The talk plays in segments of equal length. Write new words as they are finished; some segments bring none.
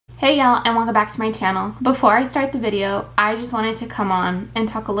Hey y'all, and welcome back to my channel. Before I start the video, I just wanted to come on and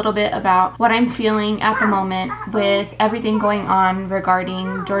talk a little bit about what I'm feeling at the moment with everything going on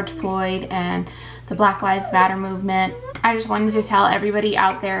regarding George Floyd and the Black Lives Matter movement. I just wanted to tell everybody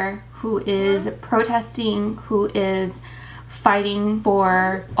out there who is protesting, who is fighting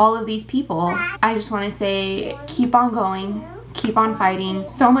for all of these people. I just want to say, keep on going. Keep on fighting.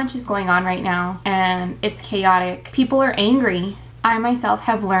 So much is going on right now and it's chaotic. People are angry. I myself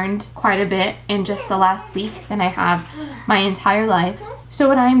have learned quite a bit in just the last week than I have my entire life. So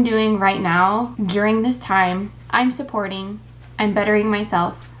what I'm doing right now during this time, I'm supporting, I'm bettering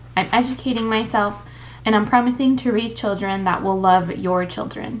myself, I'm educating myself, and I'm promising to raise children that will love your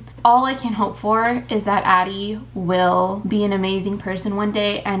children. All I can hope for is that Addie will be an amazing person one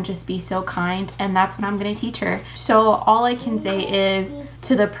day and just be so kind, and that's what I'm gonna teach her. So all I can say is,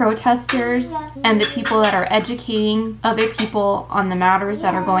 to the protesters and the people that are educating other people on the matters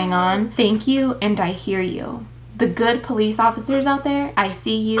that are going on, thank you and I hear you. The good police officers out there, I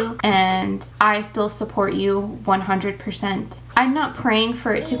see you and I still support you 100%. I'm not praying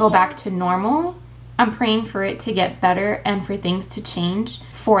for it to go back to normal. I'm praying for it to get better and for things to change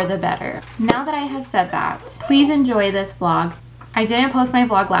for the better. Now that I have said that, please enjoy this vlog. I didn't post my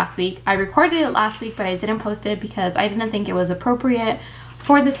vlog last week. I recorded it last week, but I didn't post it because I didn't think it was appropriate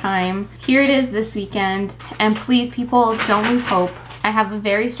for the time. Here it is this weekend, and please people, don't lose hope. I have a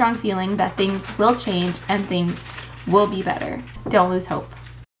very strong feeling that things will change and things will be better. Don't lose hope.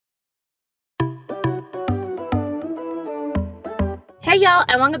 Hey y'all,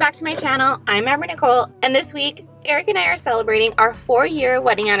 and welcome back to my channel. I'm Amber Nicole, and this week Eric and I are celebrating our 4-year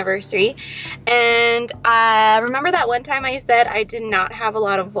wedding anniversary. And remember that one time I said I did not have a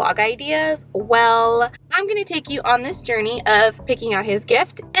lot of vlog ideas? Well, I'm gonna take you on this journey of picking out his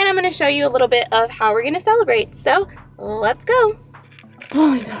gift, and I'm gonna show you a little bit of how we're gonna celebrate. So let's go. Oh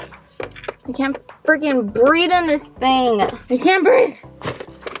my god, I can't freaking breathe in this thing. I can't breathe.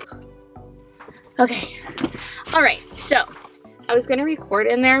 Okay, all right, so I was gonna record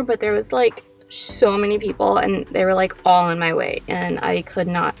in there, but there was like so many people and they were like all in my way and I could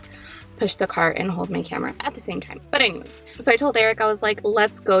not push the cart and hold my camera at the same time. But anyways, so I told Eric, I was like,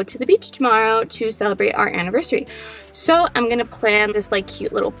 let's go to the beach tomorrow to celebrate our anniversary. So I'm gonna plan this like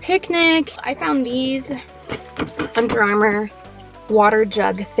cute little picnic. I found these Under Armour water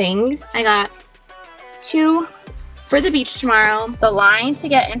jug things. I got 2 for the beach tomorrow. The line to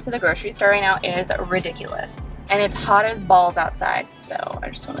get into the grocery store right now is ridiculous. And it's hot as balls outside, so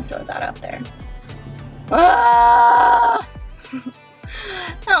I just want to throw that out there. Ah!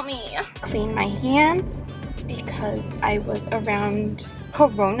 Help me. Clean my hands because I was around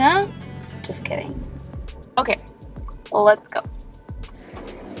Corona. Just kidding. Okay, well, let's go.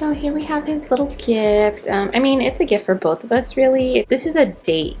 So here we have his little gift. I mean, it's a gift for both of us, really. This is a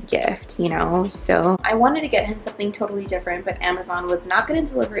date gift, you know? So I wanted to get him something totally different, but Amazon was not going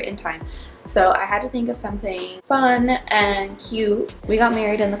to deliver it in time. So I had to think of something fun and cute. We got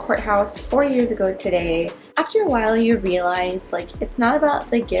married in the courthouse 4 years ago today. After a while, you realize, like, it's not about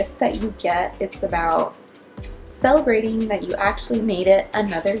the gifts that you get. It's about celebrating that you actually made it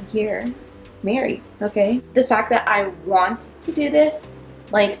another year married, okay? The fact that I want to do this,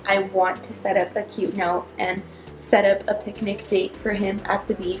 like, I want to set up a cute note and set up a picnic date for him at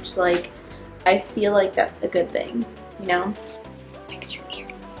the beach. Like, I feel like that's a good thing, you know? Fix your ear.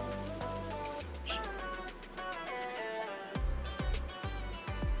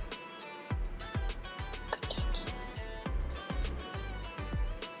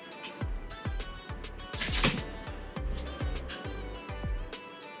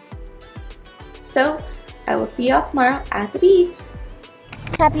 So, I will see y'all tomorrow at the beach.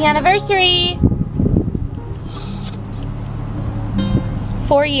 Happy anniversary!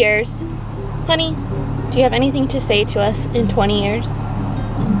 4 years. Honey, do you have anything to say to us in 20 years?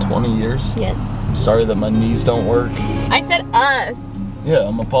 In 20 years? Yes. I'm sorry that my knees don't work. I said us. Yeah,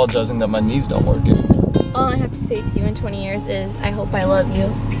 I'm apologizing that my knees don't work anymore. All I have to say to you in 20 years is I hope I love you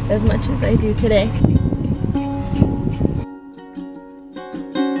as much as I do today.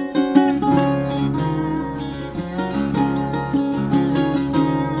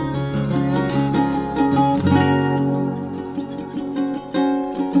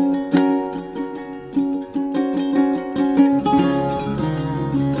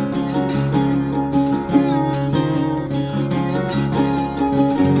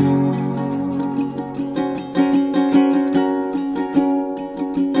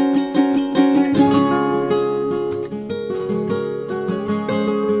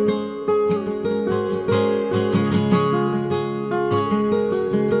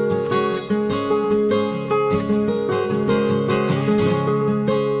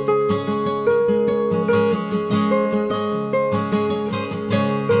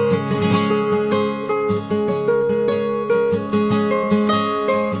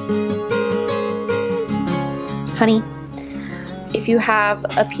 you have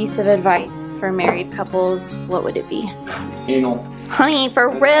a piece of advice for married couples, what would it be? Anal. Honey,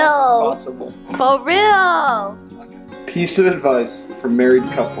 for As real. much as possible. For real. Piece of advice for married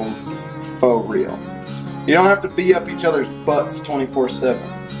couples, for real. You don't have to be up each other's butts 24/7.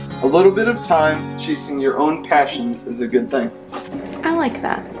 A little bit of time chasing your own passions is a good thing. I like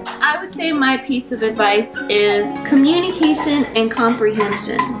that. I would say my piece of advice is communication and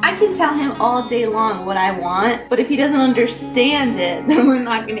comprehension. I can tell him all day long what I want, but if he doesn't understand it, then we're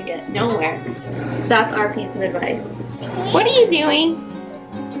not gonna get nowhere. That's our piece of advice. What are you doing?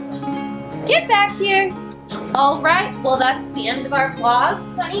 Get back here. All right, well that's the end of our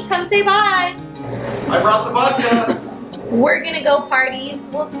vlog. Honey, come say bye. I brought the vodka. We're gonna go party.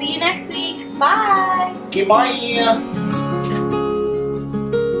 We'll see you next week. Bye. Okay, bye.